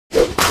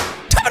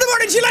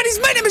Alright, you ladies,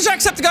 my name is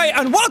Jacksepticeye,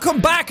 and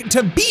welcome back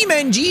to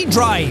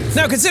BeamNG.Drive.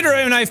 Now,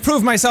 considering I've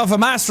proved myself a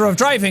master of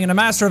driving and a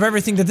master of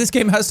everything that this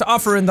game has to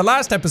offer in the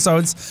last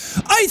episodes,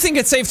 I think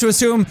it's safe to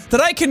assume that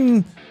I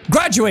can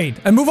graduate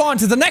and move on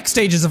to the next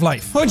stages of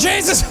life. Oh,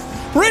 Jesus!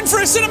 We're in for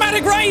a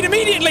cinematic ride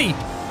immediately!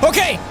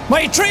 Okay,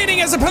 my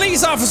training as a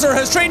police officer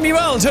has trained me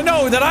well to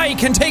know that I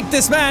can take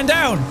this man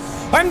down.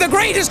 I'm the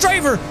greatest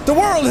driver the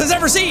world has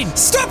ever seen.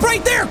 Stop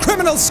right there,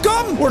 criminal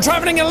scum! We're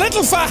traveling a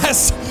little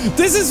fast.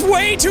 This is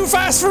way too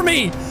fast for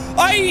me.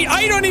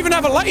 I don't even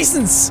have a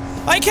license.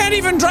 I can't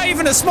even drive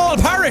in a small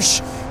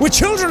parish with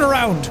children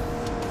around.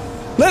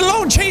 Let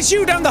alone chase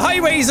you down the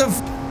highways of...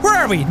 Where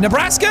are we?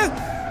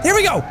 Nebraska? Here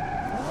we go.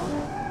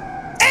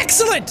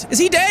 Excellent! Is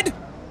he dead?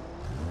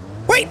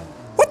 Wait,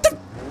 what the...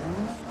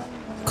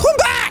 Come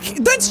back!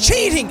 That's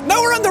cheating!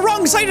 Now we're on the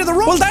wrong side of the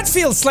road! Well, that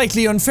feels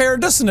slightly unfair,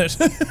 doesn't it?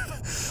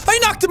 I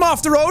knocked him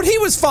off the road, he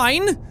was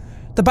fine!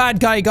 The bad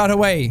guy got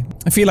away.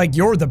 I feel like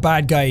you're the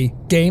bad guy,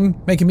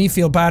 game, making me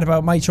feel bad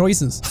about my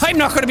choices. I'm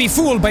not gonna be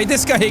fooled by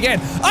this guy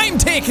again. I'm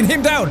taking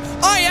him down!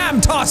 I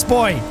am Toss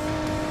Boy!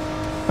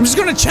 I'm just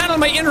gonna channel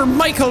my inner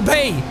Michael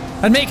Bay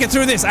and make it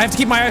through this. I have to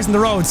keep my eyes on the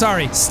road,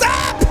 sorry.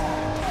 Stop!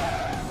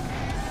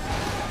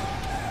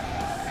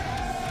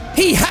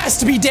 He has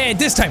to be dead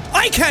this time.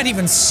 I can't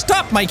even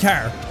stop my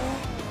car.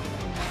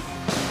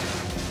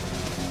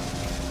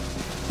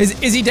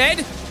 Is he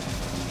dead?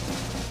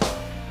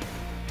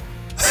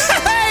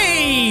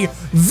 Hey!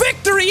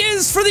 Victory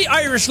is for the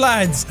Irish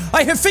lads.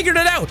 I have figured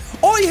it out.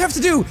 All you have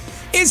to do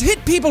is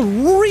hit people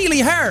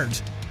really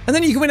hard, and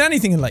then you can win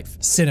anything in life.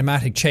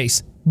 Cinematic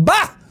chase.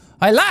 Bah!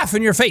 I laugh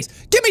in your face.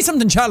 Give me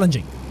something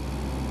challenging.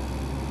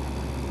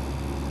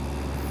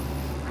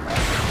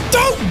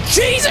 Oh,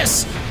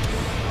 Jesus!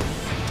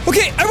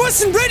 Okay, I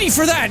wasn't ready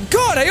for that.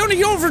 God, I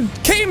only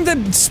overcame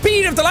the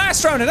speed of the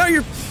last round, and now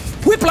you're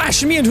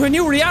whiplashing me into a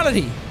new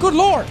reality. Good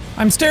lord.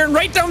 I'm staring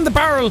right down the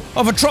barrel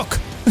of a truck.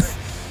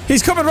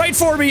 He's coming right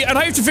for me, and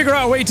I have to figure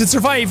out a way to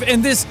survive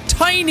in this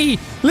tiny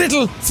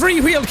little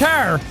three-wheeled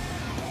car.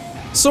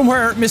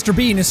 Somewhere Mr.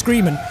 Bean is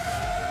screaming.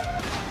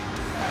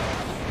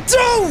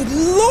 Oh,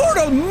 Lord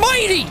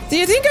almighty! Do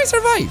you think I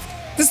survived?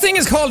 This thing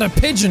is called a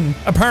pigeon,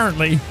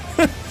 apparently.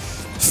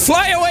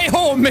 Fly away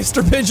home,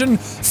 Mr. Pigeon!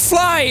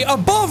 Fly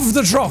above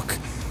the truck!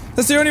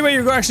 That's the only way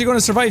you're actually going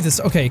to survive this.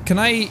 Okay, can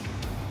I...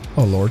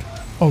 Oh, Lord.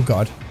 Oh,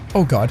 God.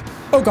 Oh, God.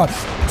 Oh, God.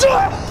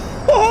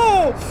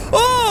 Oh!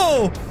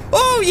 Oh!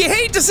 Oh, you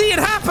hate to see it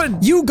happen!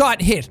 You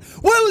got hit.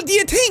 Well, do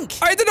you think?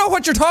 I don't know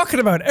what you're talking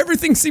about.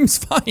 Everything seems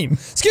fine.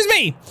 Excuse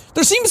me!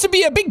 There seems to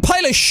be a big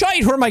pile of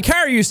shite where my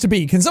car used to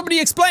be. Can somebody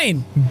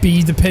explain?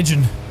 Be the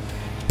pigeon.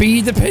 Be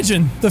the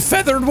pigeon. The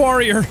feathered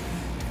warrior.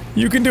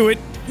 You can do it.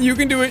 You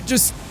can do it.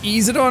 Just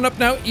ease it on up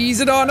now. Ease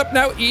it on up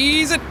now.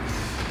 Ease it.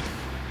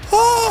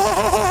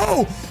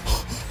 Oh!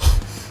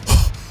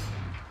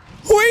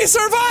 We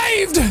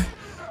survived!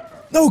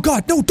 Oh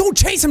God, no, don't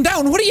chase him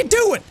down. What are you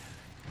doing?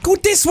 Go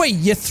this way,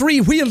 you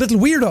three-wheeled little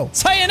weirdo.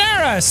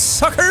 Sayonara,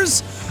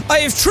 suckers. I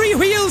have 3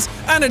 wheels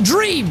and a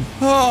dream.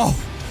 Oh.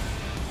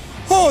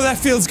 Oh, that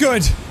feels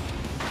good.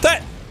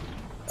 That...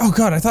 Oh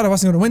God, I thought I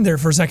wasn't gonna win there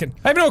for a second.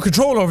 I have no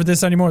control over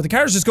this anymore. The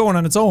car's just going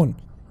on its own.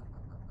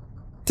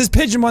 This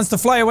pigeon wants to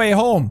fly away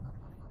home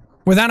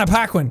with Anna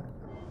Paquin.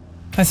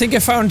 I think I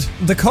found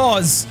the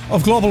cause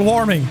of global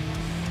warming.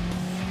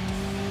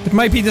 It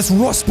might be this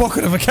rust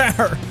bucket of a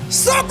car.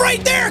 Stop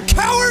right there,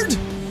 coward!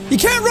 You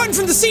can't run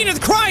from the scene of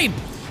the crime.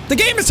 The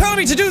game is telling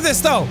me to do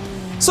this, though.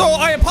 So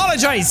I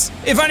apologize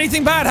if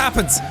anything bad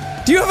happens.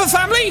 Do you have a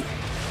family?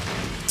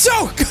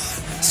 Oh, God,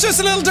 it's just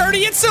a little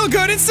dirty. It's still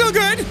good. It's still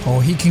good. Oh,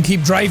 he can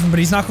keep driving, but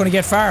he's not going to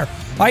get far.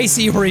 I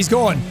see where he's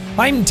going.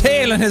 I'm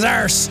tailing his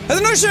arse. I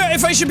don't know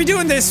if I should be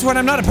doing this when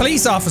I'm not a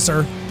police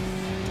officer.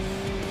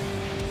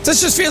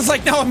 This just feels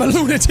like now I'm a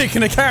lunatic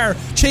in a car,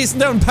 chasing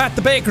down Pat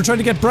the baker trying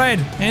to get bread.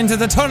 Into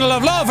the tunnel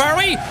of love, are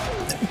we?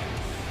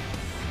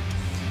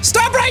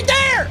 Stop right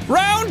there!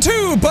 Round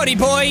 2, buddy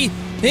boy.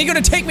 You ain't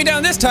gonna take me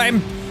down this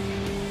time.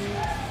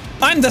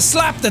 I'm the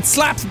slap that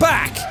slaps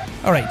back.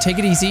 Alright, take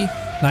it easy.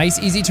 Nice,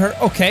 easy turn.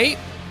 Okay.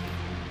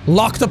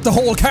 Locked up the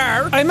whole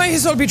car. I might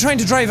as well be trying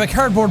to drive a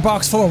cardboard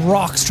box full of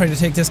rocks trying to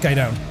take this guy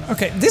down.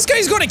 Okay, this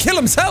guy's gonna kill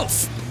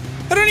himself.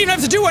 I don't even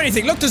have to do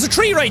anything. Look, there's a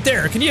tree right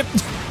there. Can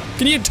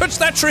you touch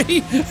that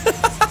tree?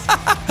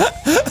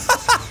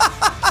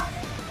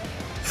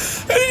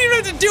 I didn't even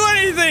have to do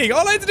anything.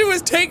 All I had to do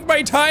was take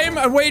my time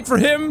and wait for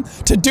him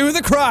to do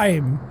the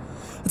crime.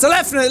 It's a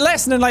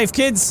lesson in life,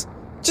 kids.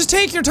 Just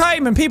take your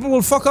time and people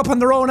will fuck up on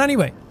their own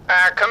anyway.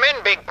 Come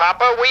in, Big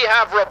Papa. We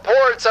have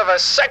reports of a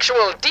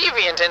sexual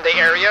deviant in the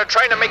area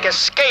trying to make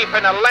escape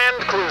in a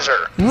Land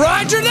Cruiser.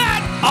 Roger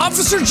that!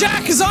 Officer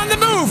Jack is on the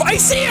move. I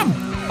see him.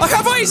 I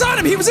have eyes on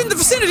him. He was in the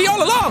vicinity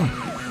all along.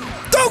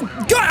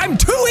 Oh, God, I'm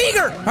too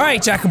eager. All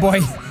right, Jack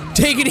boy,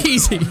 take it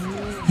easy.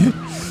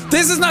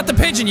 This is not the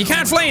pigeon. You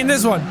can't fly in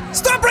this one.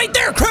 Stop right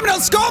there, criminal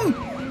scum.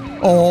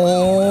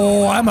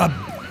 Oh,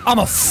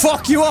 I'ma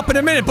fuck you up in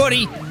a minute,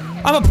 buddy.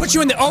 I'ma put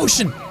you in the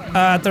ocean.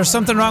 There's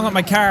something wrong with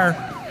my car.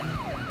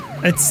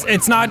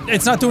 It's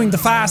not doing the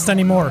fast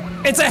anymore.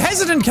 It's a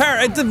hesitant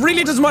car. It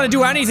really doesn't want to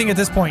do anything at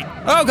this point.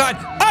 Oh god.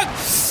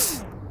 Oh!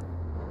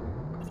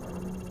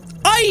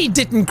 I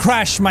didn't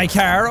crash my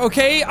car,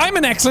 okay? I'm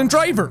an excellent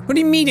driver. What do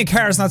you mean a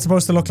car is not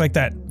supposed to look like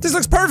that? This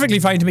looks perfectly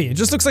fine to me. It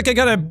just looks like I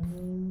got a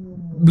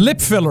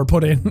lip filler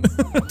put in.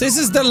 This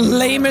is the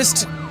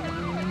lamest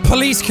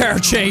police car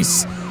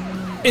chase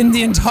in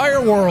the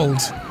entire world.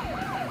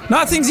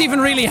 Nothing's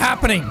even really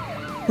happening.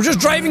 We're just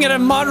driving at a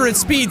moderate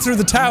speed through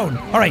the town.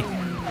 Alright.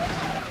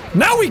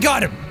 Now we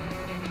got him!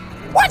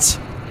 What?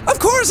 Of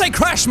course I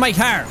crashed my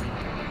car!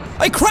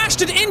 I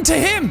crashed it into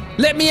him!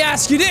 Let me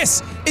ask you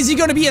this, is he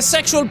gonna be a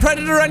sexual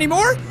predator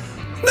anymore?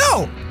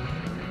 No!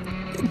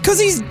 Cause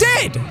he's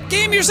dead!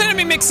 Game, you're sending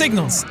me mixed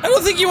signals. I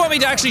don't think you want me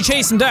to actually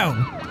chase him down.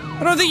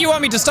 I don't think you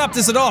want me to stop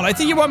this at all. I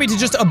think you want me to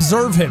just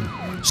observe him.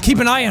 Just keep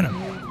an eye on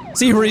him.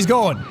 See where he's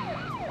going.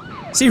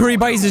 See where he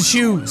buys his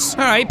shoes.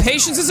 Alright,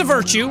 patience is a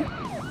virtue.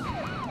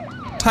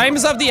 Time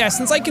is of the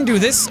essence. I can do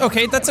this.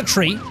 Okay, that's a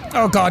tree.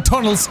 Oh god,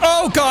 tunnels.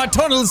 Oh god,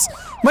 tunnels!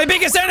 My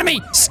biggest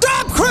enemy!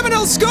 Stop,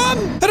 criminal scum!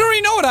 I don't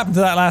really know what happened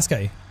to that last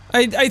guy.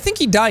 I think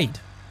he died.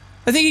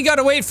 I think he got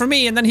away from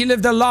me and then he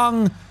lived a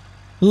long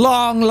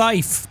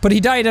life. But he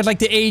died at like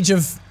the age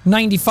of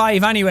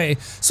 95 anyway.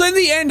 So in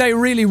the end, I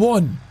really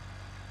won.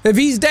 If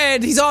he's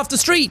dead, he's off the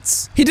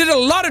streets. He did a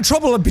lot of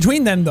trouble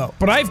between them though.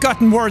 But I've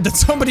gotten word that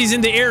somebody's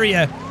in the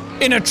area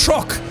in a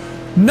truck,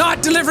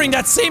 not delivering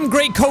that same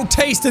great Coke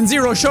taste and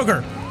zero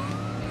sugar.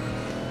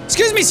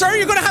 Excuse me, sir,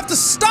 you're gonna have to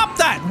stop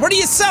that. What are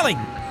you selling?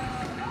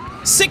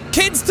 Sick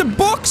kids to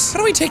books? How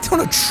do I take down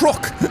a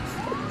truck?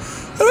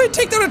 How do I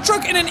take down a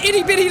truck in an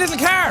itty bitty little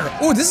car?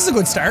 Oh, this is a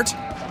good start.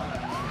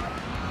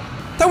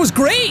 That was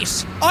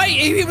great.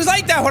 It was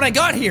like that when I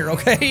got here,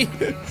 okay?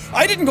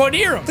 I didn't go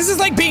near him. This is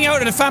like being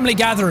out at a family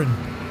gathering.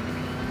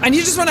 And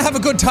you just want to have a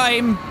good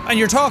time, and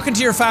you're talking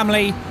to your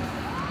family.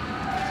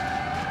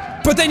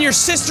 But then your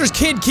sister's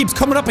kid keeps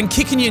coming up and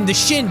kicking you in the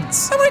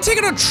shins. I'm gonna take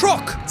it on a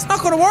truck. It's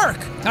not gonna work.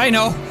 I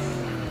know.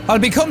 I'll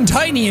become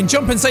tiny and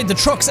jump inside the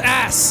truck's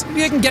ass.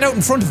 Maybe I can get out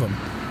in front of him.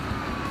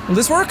 Will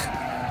this work?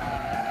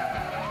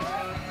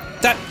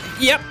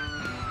 Yep.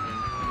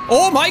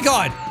 Oh my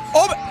god.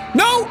 Oh,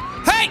 no!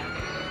 Hey!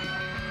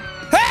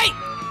 Hey!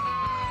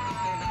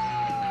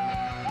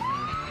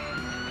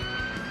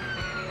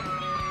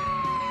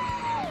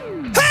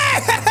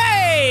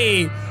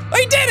 Hey!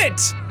 I did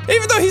it!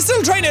 Even though he's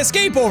still trying to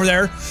escape over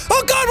there.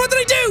 Oh god, what did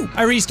I do?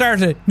 I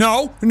restarted it.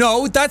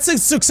 No, that's a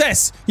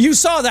success. You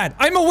saw that.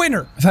 I'm a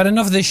winner. I've had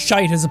enough of this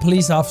shite as a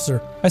police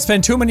officer. I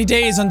spent too many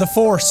days on the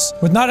force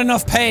with not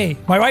enough pay.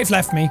 My wife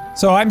left me,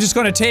 so I'm just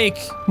gonna take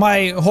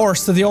my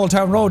horse to the Old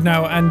Town Road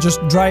now and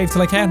just drive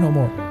till I can't no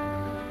more.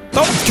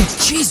 Oh,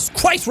 Jesus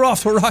Christ, we're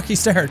off to a rocky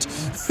start.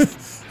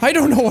 I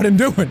don't know what I'm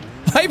doing.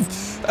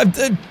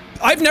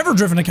 I've never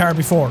driven a car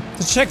before.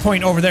 There's a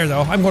checkpoint over there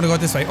though. I'm going to go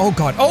this way. Oh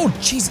god. Oh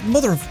jeez,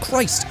 mother of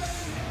Christ.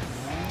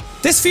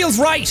 This feels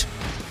right.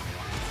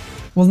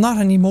 Well, not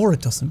anymore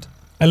it doesn't.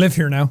 I live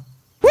here now.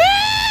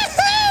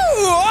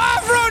 Woohoo!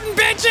 Off-roading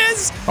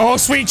bitches! Oh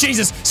sweet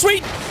Jesus.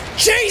 Sweet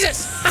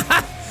Jesus!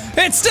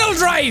 It still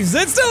drives.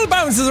 It still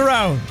bounces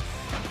around.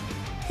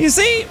 You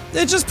see?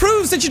 It just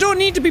proves that you don't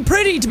need to be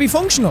pretty to be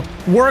functional.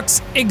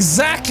 Works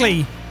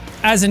exactly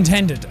as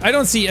intended. I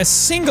don't see a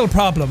single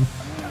problem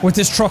with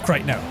this truck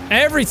right now.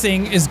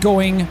 Everything is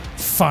going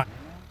fine.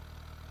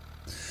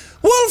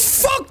 Well,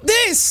 fuck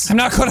this! I'm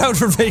not cut out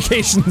for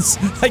vacations.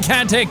 I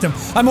can't take them.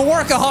 I'm a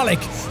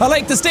workaholic. I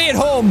like to stay at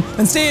home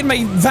and stay in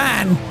my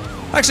van.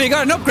 Actually, I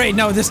got an upgrade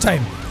now this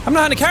time. I'm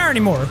not in a car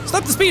anymore.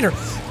 Stop the speeder.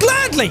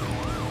 Gladly!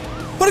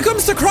 When it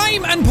comes to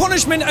crime and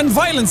punishment and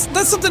violence,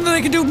 that's something that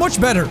I can do much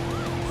better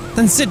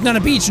than sitting on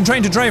a beach and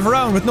trying to drive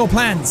around with no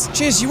plans.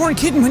 Jeez, you weren't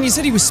kidding when you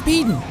said he was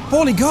speeding.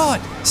 Holy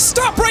god.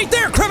 Stop right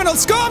there, criminal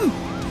scum!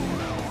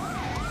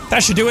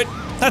 That should do it.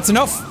 That's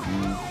enough.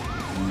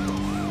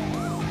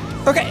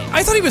 Okay,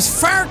 I thought he was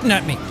farting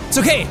at me. It's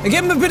okay. I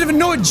gave him a bit of a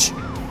nudge.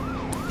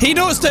 He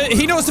knows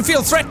to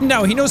feel threatened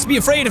now. He knows to be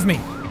afraid of me.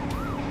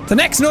 The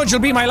next nudge will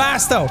be my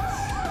last though.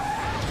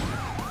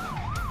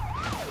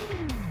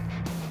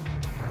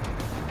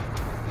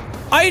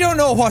 I don't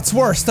know what's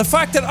worse, the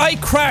fact that I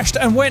crashed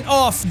and went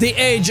off the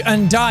edge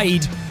and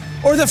died,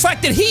 or the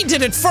fact that he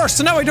did it first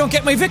and now I don't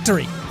get my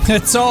victory.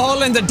 It's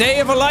all in the day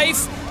of a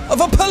life of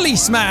a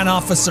policeman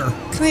officer.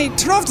 Can I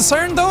turn off the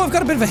siren though? I've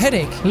got a bit of a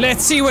headache.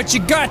 Let's see what you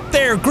got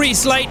there,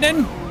 Grease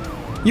Lightning.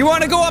 You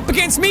want to go up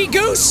against me,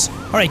 Goose?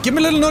 All right, give me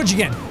a little nudge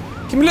again.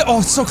 Give me a little. Oh,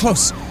 it's so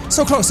close,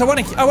 so close. I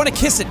want to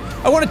kiss it.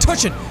 I want to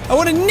touch it. I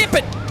want to nip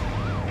it.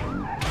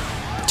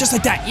 Just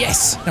like that.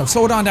 Yes. Now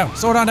slow it on down.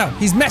 Slow it on down.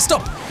 He's messed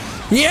up.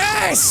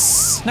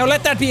 Yes. Now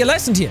let that be a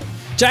lesson to you.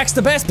 Jack's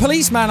the best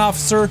policeman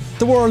officer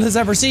the world has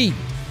ever seen.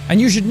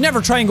 And you should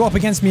never try and go up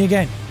against me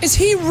again. Is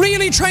he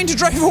really trying to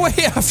drive away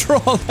after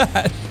all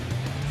that?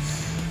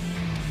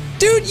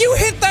 Dude, you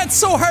hit that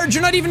so hard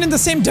you're not even in the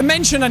same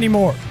dimension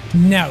anymore.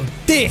 Now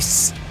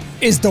this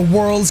is the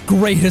world's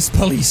greatest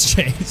police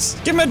chase.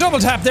 Give him a double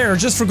tap there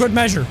just for good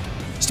measure.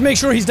 Just to make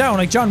sure he's down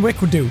like John Wick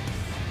would do.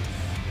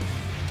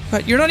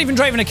 But you're not even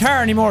driving a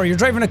car anymore. You're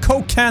driving a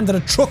Coke can that a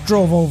truck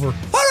drove over.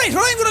 Alright,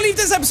 well I'm gonna leave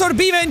this episode of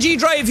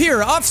BeamNG.Drive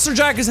here. Officer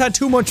Jack has had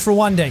too much for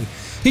one day.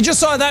 He just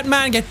saw that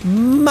man get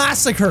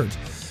massacred.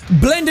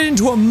 Blended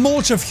into a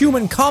mulch of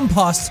human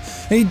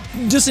compost. And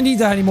he doesn't need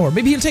that anymore.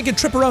 Maybe he'll take a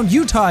trip around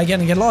Utah again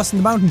and get lost in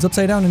the mountains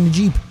upside down in a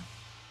Jeep.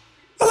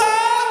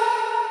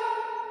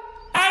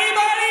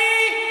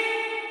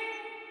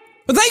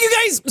 But thank you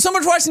guys so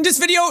much for watching this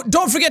video.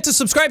 Don't forget to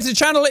subscribe to the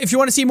channel if you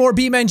want to see more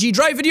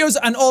BeamNG.Drive videos,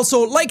 and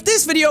also like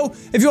this video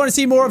if you want to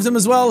see more of them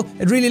as well.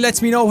 It really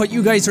lets me know what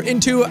you guys are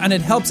into and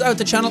it helps out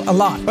the channel a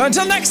lot. But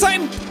until next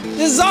time,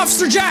 this is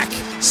Officer Jack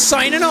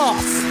signing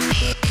off.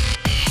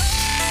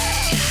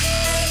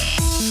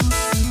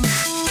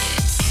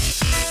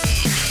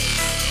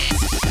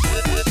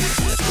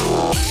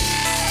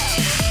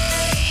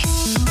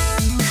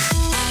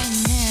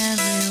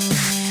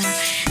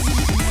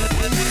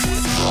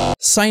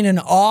 Sign an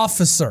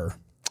officer.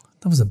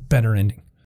 That was a better ending.